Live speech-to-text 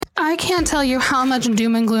I can't tell you how much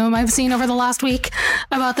doom and gloom I've seen over the last week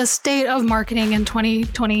about the state of marketing in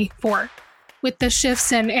 2024. With the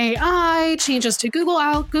shifts in AI, changes to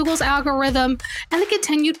Google's algorithm, and the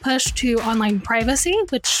continued push to online privacy,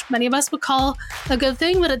 which many of us would call a good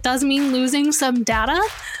thing, but it does mean losing some data.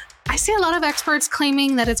 I see a lot of experts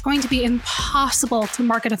claiming that it's going to be impossible to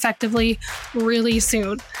market effectively really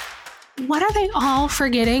soon. What are they all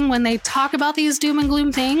forgetting when they talk about these doom and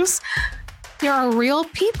gloom things? There are real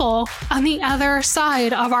people on the other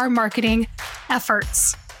side of our marketing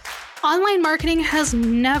efforts. Online marketing has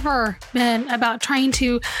never been about trying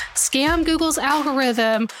to scam Google's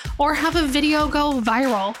algorithm or have a video go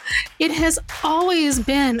viral. It has always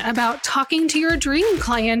been about talking to your dream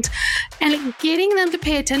client and getting them to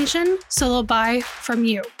pay attention so they'll buy from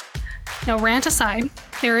you. Now, rant aside,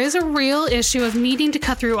 there is a real issue of needing to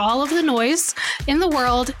cut through all of the noise in the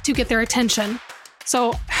world to get their attention.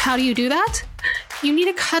 So how do you do that? You need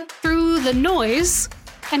to cut through the noise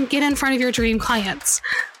and get in front of your dream clients.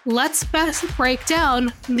 Let's break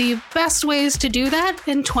down the best ways to do that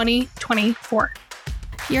in 2024.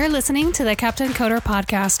 You're listening to the Captain Coder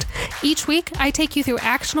podcast. Each week, I take you through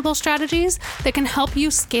actionable strategies that can help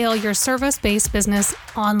you scale your service-based business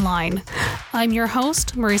online. I'm your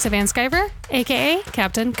host, Marisa Van Sciver, aka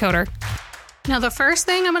Captain Coder. Now, the first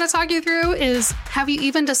thing I'm going to talk you through is, have you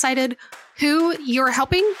even decided who you're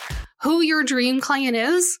helping, who your dream client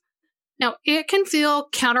is? Now, it can feel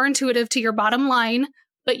counterintuitive to your bottom line,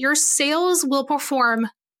 but your sales will perform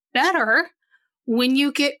better when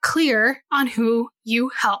you get clear on who you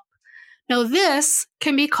help. Now, this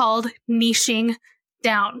can be called niching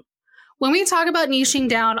down. When we talk about niching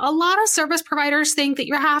down, a lot of service providers think that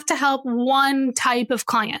you have to help one type of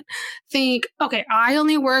client. Think, okay, I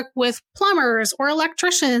only work with plumbers or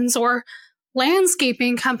electricians or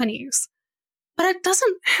landscaping companies. But it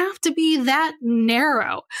doesn't have to be that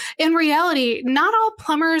narrow. In reality, not all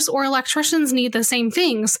plumbers or electricians need the same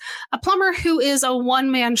things. A plumber who is a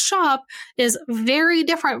one-man shop is very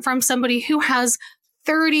different from somebody who has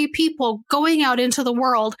 30 people going out into the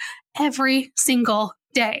world every single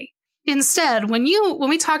day. Instead, when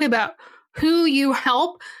we talk about who you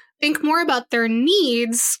help, think more about their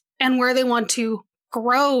needs and where they want to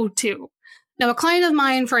grow to. Now, a client of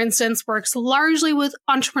mine, for instance, works largely with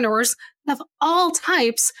entrepreneurs of all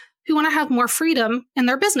types who want to have more freedom in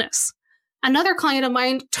their business. Another client of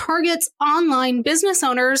mine targets online business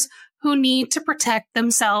owners who need to protect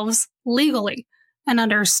themselves legally and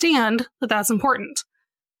understand that that's important.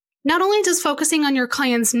 Not only does focusing on your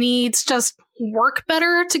client's needs just work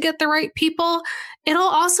better to get the right people, it'll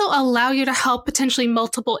also allow you to help potentially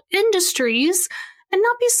multiple industries and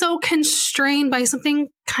not be so constrained by something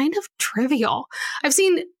kind of trivial.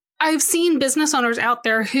 I've seen business owners out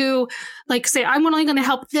there who say, I'm only going to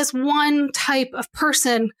help this one type of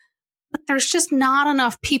person, but there's just not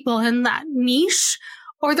enough people in that niche,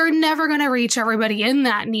 or they're never going to reach everybody in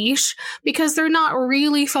that niche because they're not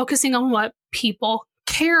really focusing on what people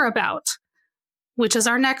care about, which is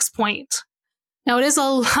our next point. Now, it is a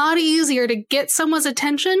lot easier to get someone's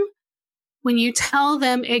attention when you tell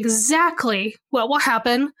them exactly what will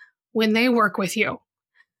happen when they work with you.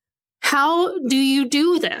 How do you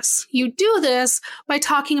do this? You do this by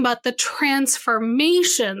talking about the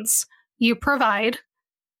transformations you provide,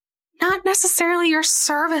 not necessarily your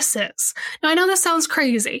services. Now, I know this sounds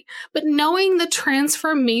crazy, but knowing the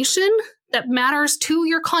transformation that matters to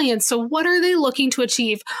your clients. So what are they looking to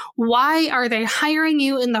achieve? Why are they hiring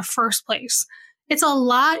you in the first place? It's a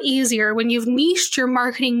lot easier when you've niched your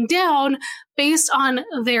marketing down based on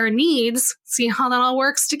their needs. See how that all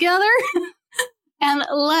works together? And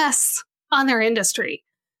less on their industry.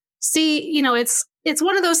 See, it's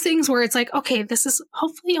one of those things where it's like, okay, this is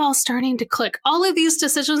hopefully all starting to click. All of these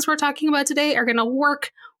decisions we're talking about today are going to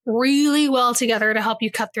work really well together to help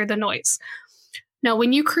you cut through the noise. Now,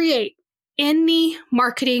 when you create any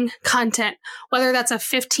marketing content, whether that's a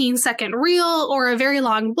 15-second reel or a very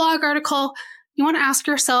long blog article, you want to ask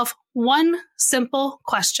yourself one simple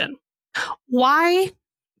question. Why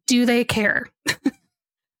do they care?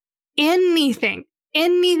 Anything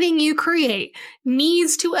you create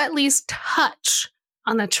needs to at least touch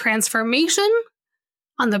on the transformation,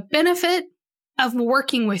 on the benefit of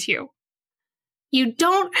working with you. You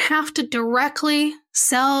don't have to directly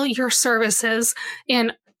sell your services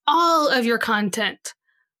in all of your content,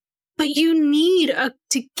 but you need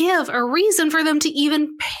to give a reason for them to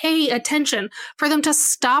even pay attention, for them to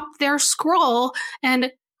stop their scroll and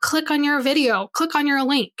click on your video, click on your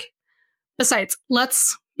link. Besides,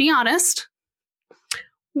 let's be honest,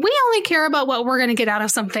 We only care about what we're going to get out of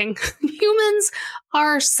something. Humans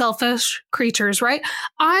are selfish creatures, right?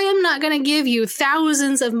 I am not going to give you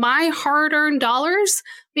thousands of my hard-earned dollars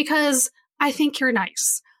because I think you're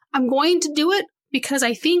nice. I'm going to do it because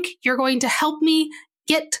I think you're going to help me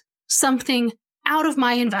get something out of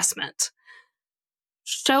my investment.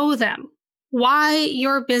 Show them why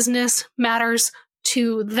your business matters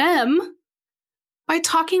to them by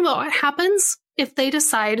talking about what happens if they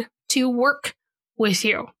decide to work with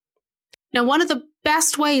you. Now, one of the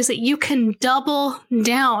best ways that you can double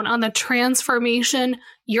down on the transformation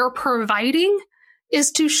you're providing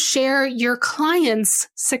is to share your clients'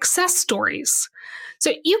 success stories.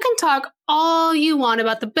 So you can talk all you want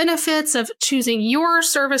about the benefits of choosing your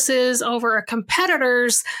services over a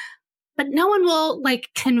competitor's, but no one will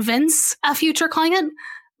convince a future client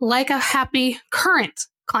like a happy current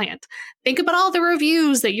client. Think about all the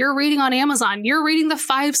reviews that you're reading on Amazon. You're reading the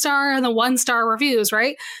 5-star and the 1-star reviews,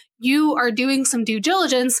 right? You are doing some due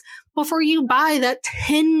diligence before you buy that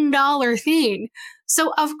 $10 thing.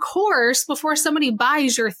 So of course, before somebody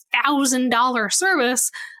buys your $1,000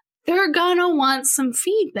 service, they're gonna want some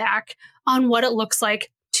feedback on what it looks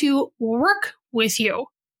like to work with you.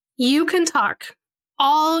 You can talk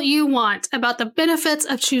all you want about the benefits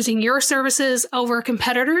of choosing your services over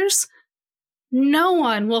competitors. No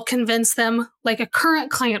one will convince them like a current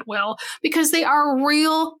client will, because they are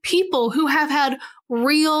real people who have had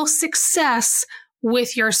real success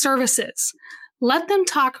with your services. Let them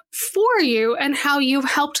talk for you and how you've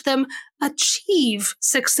helped them achieve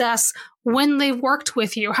success when they've worked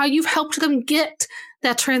with you, how you've helped them get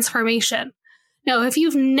that transformation. Now, if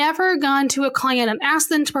you've never gone to a client and asked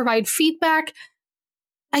them to provide feedback,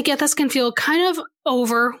 I get this can feel kind of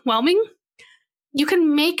overwhelming. You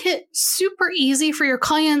can make it super easy for your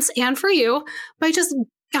clients and for you by just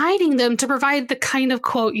guiding them to provide the kind of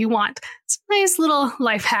quote you want. It's a nice little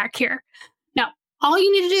life hack here. Now, all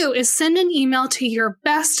you need to do is send an email to your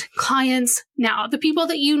best clients now, the people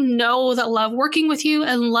that you know that love working with you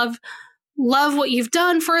and love what you've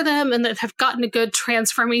done for them and that have gotten a good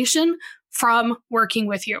transformation from working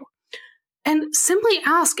with you. And simply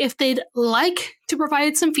ask if they'd like to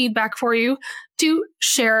provide some feedback for you to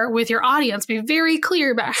share with your audience. Be very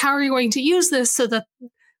clear about how you're going to use this so that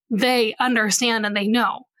they understand and they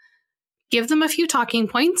know. Give them a few talking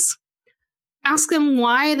points. Ask them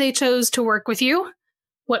why they chose to work with you,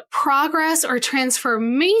 what progress or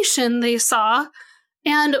transformation they saw,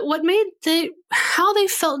 and how they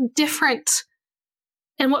felt different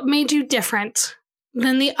and what made you different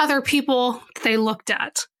than the other people they looked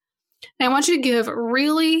at. I want you to give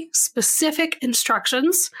really specific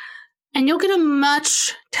instructions, and you'll get a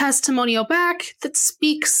much testimonial back that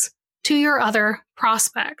speaks to your other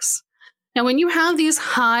prospects. Now, when you have these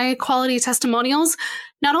high quality testimonials,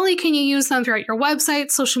 not only can you use them throughout your website,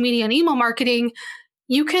 social media, and email marketing,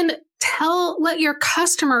 you can let your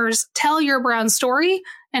customers tell your brand story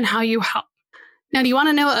and how you help. Now, do you want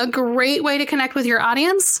to know a great way to connect with your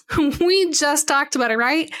audience? We just talked about it,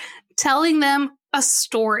 right? Telling them a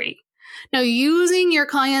story. Now, using your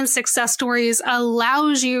clients' success stories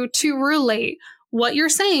allows you to relate what you're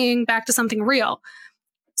saying back to something real.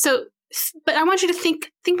 But I want you to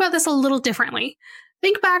think about this a little differently.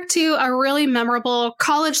 Think back to a really memorable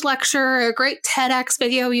college lecture, a great TEDx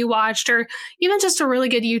video you watched, or even just a really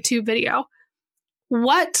good YouTube video.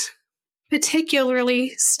 What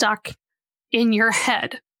particularly stuck in your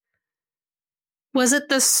head? Was it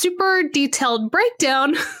the super detailed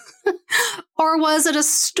breakdown? Or was it a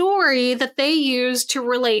story that they used to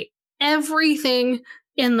relate everything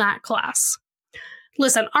in that class?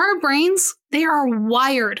 Listen, our brains, they are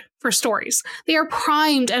wired for stories. They are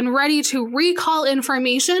primed and ready to recall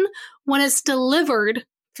information when it's delivered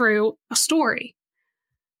through a story.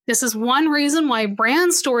 This is one reason why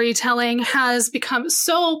brand storytelling has become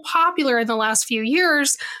so popular in the last few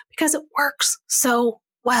years, because it works so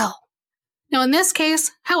well. Now, in this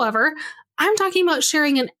case, however, I'm talking about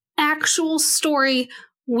sharing an actual story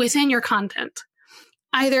within your content.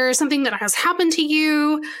 Either something that has happened to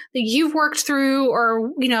you, that you've worked through,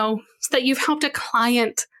 or, that you've helped a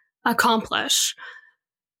client accomplish.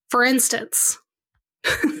 For instance,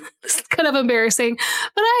 this is kind of embarrassing,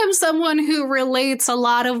 but I am someone who relates a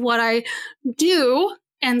lot of what I do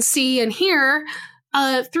and see and hear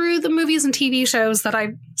through the movies and TV shows that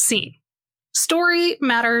I've seen. Story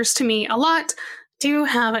matters to me a lot. Do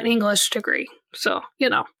have an English degree. So,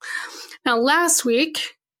 Now, last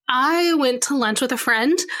week, I went to lunch with a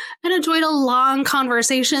friend and enjoyed a long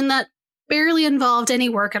conversation that barely involved any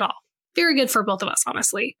work at all. Very good for both of us,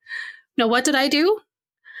 honestly. Now, what did I do?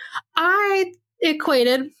 I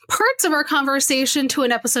equated parts of our conversation to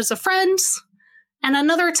an episode of Friends And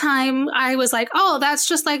another time I was like, oh, that's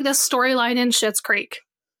just like this storyline in Schitt's Creek.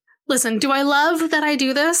 Listen, do I love that I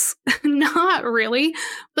do this? Not really.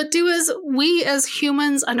 But we as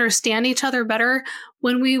humans understand each other better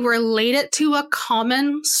when we relate it to a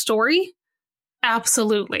common story?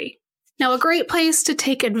 Absolutely. Now, a great place to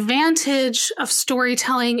take advantage of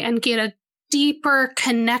storytelling and get a deeper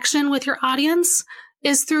connection with your audience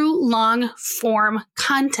is through long-form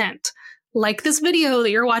content, like this video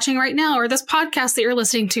that you're watching right now or this podcast that you're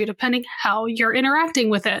listening to, depending how you're interacting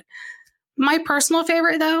with it. My personal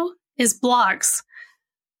favorite, though, is blogs.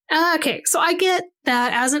 Okay, so I get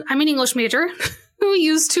that I'm an English major who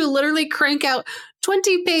used to literally crank out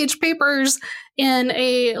 20-page papers in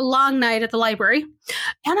a long night at the library,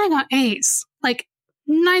 and I got A's, like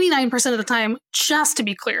 99% of the time, just to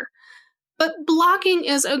be clear. But blogging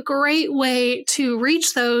is a great way to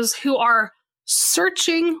reach those who are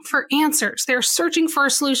searching for answers. They're searching for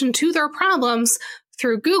a solution to their problems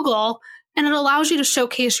through Google, and it allows you to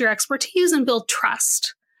showcase your expertise and build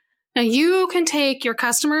trust. Now, you can take your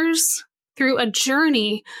customers through a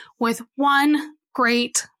journey with one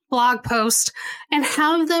great blog post and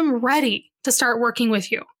have them ready to start working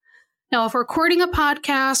with you. Now, if recording a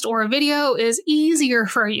podcast or a video is easier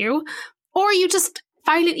for you, or you just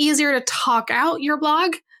find it easier to talk out your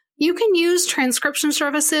blog, you can use transcription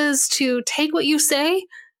services to take what you say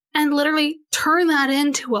and literally turn that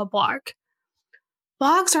into a blog.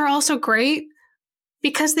 Blogs are also great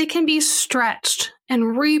because they can be stretched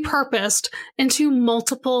and repurposed into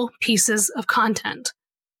multiple pieces of content.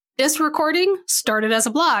 This recording started as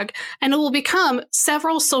a blog, and it will become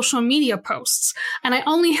several social media posts. And I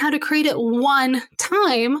only had to create it one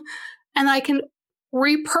time, and I can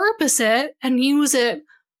repurpose it and use it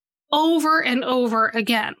over and over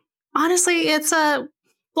again. Honestly,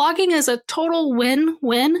 blogging is a total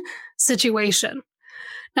win-win situation.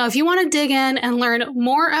 Now, if you want to dig in and learn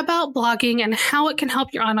more about blogging and how it can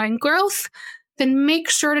help your online growth, then make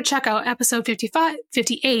sure to check out episode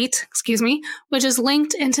 58, which is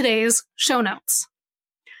linked in today's show notes.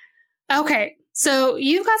 Okay, so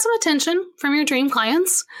you've got some attention from your dream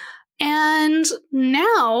clients, and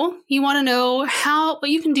now you want to know what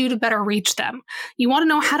you can do to better reach them. You want to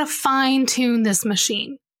know how to fine-tune this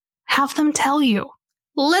machine. Have them tell you.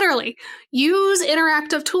 Literally, use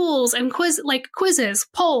interactive tools and quizzes,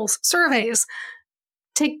 polls, surveys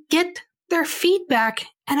to get their feedback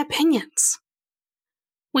and opinions.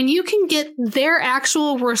 When you can get their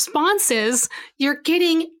actual responses, you're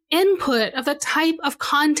getting input of the type of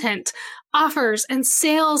content, offers, and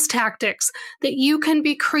sales tactics that you can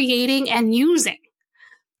be creating and using.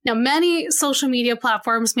 Now, many social media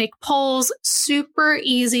platforms make polls super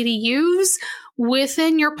easy to use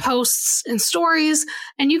within your posts and stories,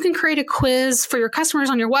 and you can create a quiz for your customers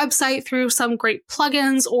on your website through some great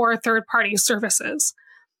plugins or third-party services.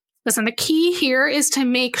 Listen, the key here is to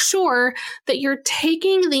make sure that you're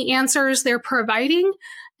taking the answers they're providing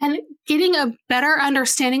and getting a better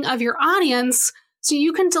understanding of your audience so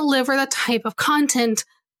you can deliver the type of content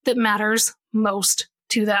that matters most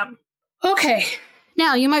to them. Okay,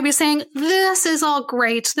 now you might be saying, this is all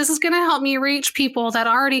great. This is going to help me reach people that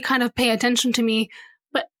already kind of pay attention to me.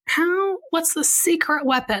 But what's the secret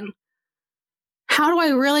weapon? How do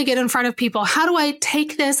I really get in front of people? How do I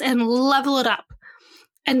take this and level it up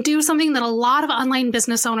and do something that a lot of online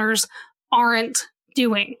business owners aren't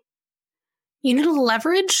doing? You need to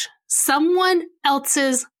leverage someone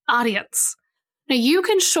else's audience. Now, you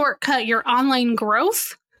can shortcut your online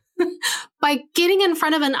growth by getting in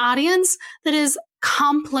front of an audience that is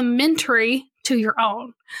complementary to your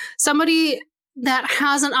own. Somebody that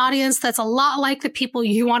has an audience that's a lot like the people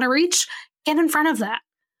you want to reach, get in front of that.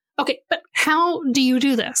 Okay, but how do you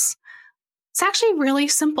do this? It's actually really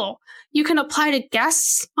simple. You can apply to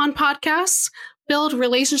guests on podcasts, build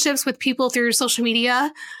relationships with people through social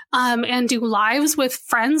media, and do lives with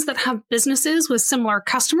friends that have businesses with similar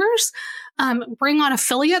customers. Bring on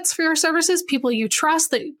affiliates for your services, people you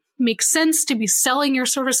trust that make sense to be selling your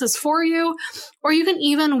services for you. Or you can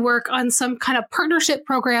even work on some kind of partnership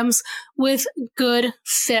programs with good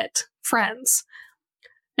fit friends.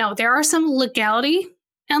 Now, there are some legality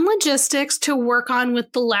and logistics to work on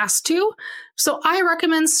with the last two. So I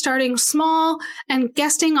recommend starting small and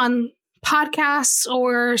guesting on podcasts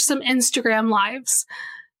or some Instagram lives.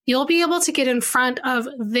 You'll be able to get in front of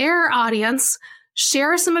their audience,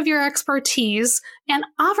 share some of your expertise, and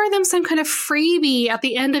offer them some kind of freebie at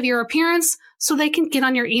the end of your appearance so they can get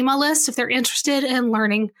on your email list if they're interested in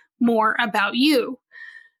learning more about you.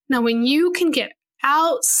 Now, when you can get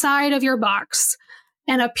outside of your box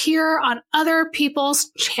and appear on other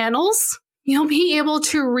people's channels, You'll be able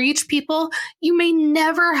to reach people you may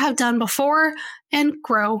never have done before and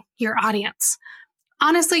grow your audience.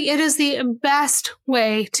 Honestly, it is the best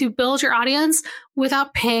way to build your audience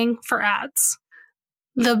without paying for ads.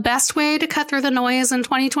 The best way to cut through the noise in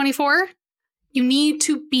 2024, you need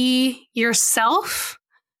to be yourself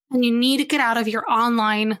and you need to get out of your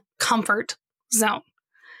online comfort zone.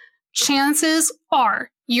 Chances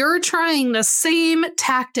are you're trying the same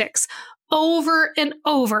tactics over and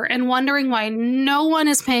over and wondering why no one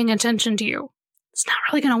is paying attention to you. It's not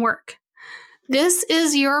really going to work. This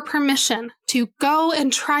is your permission to go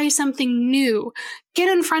and try something new, get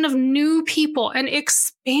in front of new people, and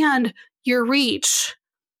expand your reach.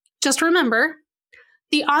 Just remember,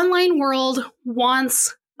 the online world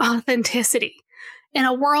wants authenticity. In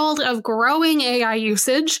a world of growing AI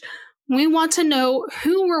usage, we want to know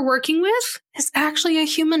who we're working with is actually a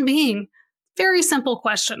human being. Very simple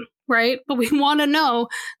question, right? But we want to know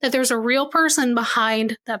that there's a real person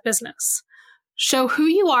behind that business. Show who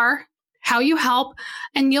you are, how you help,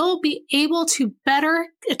 and you'll be able to better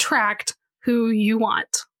attract who you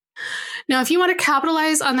want. Now, if you want to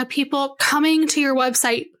capitalize on the people coming to your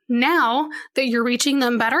website now that you're reaching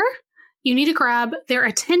them better, you need to grab their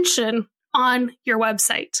attention on your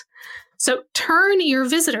website. So turn your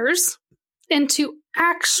visitors into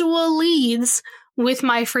actual leads with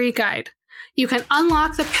my free guide. You can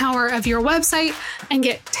unlock the power of your website and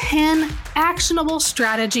get 10 actionable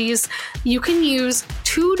strategies you can use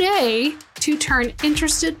today to turn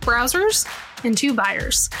interested browsers into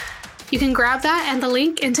buyers. You can grab that and the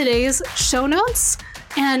link in today's show notes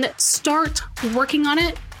and start working on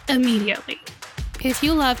it immediately. If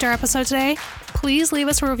you loved our episode today, please leave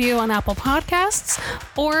us a review on Apple Podcasts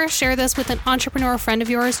or share this with an entrepreneur friend of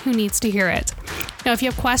yours who needs to hear it. Now, if you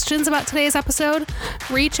have questions about today's episode,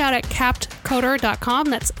 reach out at captcoder.com.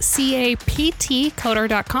 That's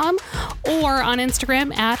CAPT-coder.com or on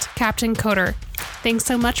Instagram at Captain Coder. Thanks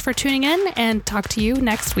so much for tuning in and talk to you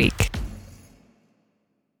next week.